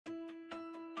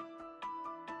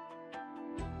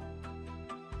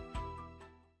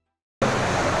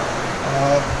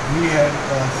we had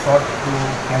sought to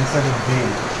cancel his bail,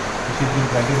 which has been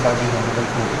granted by the Honorable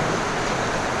Court.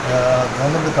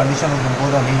 One of the conditions was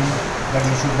imposed on him that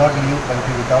he should not leave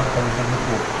country without permission of the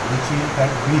court, which he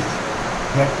had breached.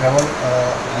 He had travelled,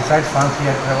 besides France, he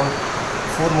had travelled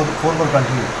four more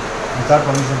countries without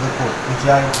permission of the court, which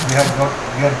we had brought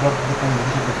to the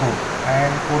notice of the court,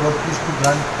 and court was pleased to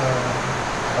grant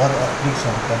our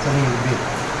application concerning his bail.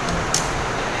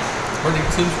 But it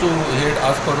seems to he had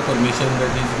asked for the permission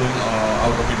that he is going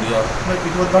out of India. But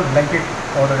it was not blanket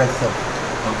order as such.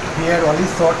 Okay. He had only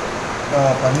sought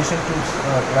permission to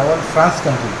travel France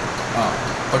country.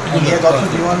 And he has also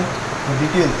given the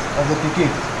details of the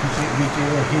tickets which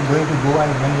he is going to go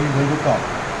and when he is going to come.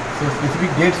 So specific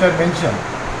dates were mentioned,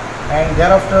 and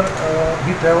thereafter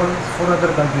he travelled 4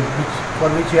 other countries for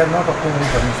which he has not obtained any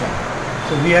permission.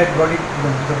 So we had brought it to the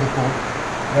notice of the court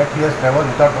that he has travelled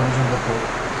without permission of the court.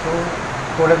 So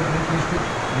court has been pleased to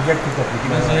reject his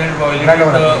application. Because he had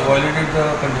violated the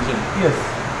condition. Yes.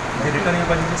 The return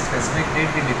by the specific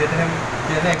date he detained him.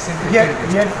 He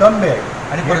had come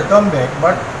back.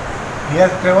 But he has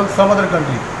travelled some other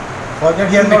country. For that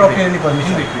he has not obtained any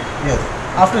permission. Yes.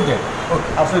 After that,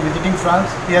 after visiting France,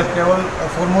 he has travelled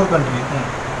 4 more countries,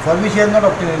 for which he has not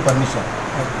obtained any permission.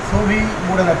 So we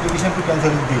moved an application to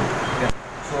cancel his bail.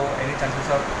 So any chances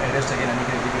of arrest again? Any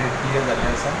clear that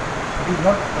lesson? It is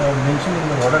not mentioned in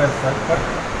the order as such, but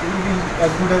it will be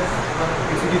as good as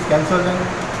if it is cancelled, then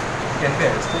can be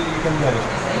arrested. still you can be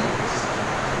arrested.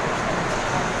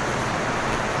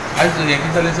 आज याकी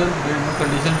झाले sir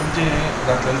condition तुमचे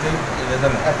घातलेले ते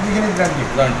Application is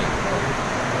granted.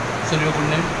 Sir your good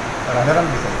name Radharam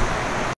Desai.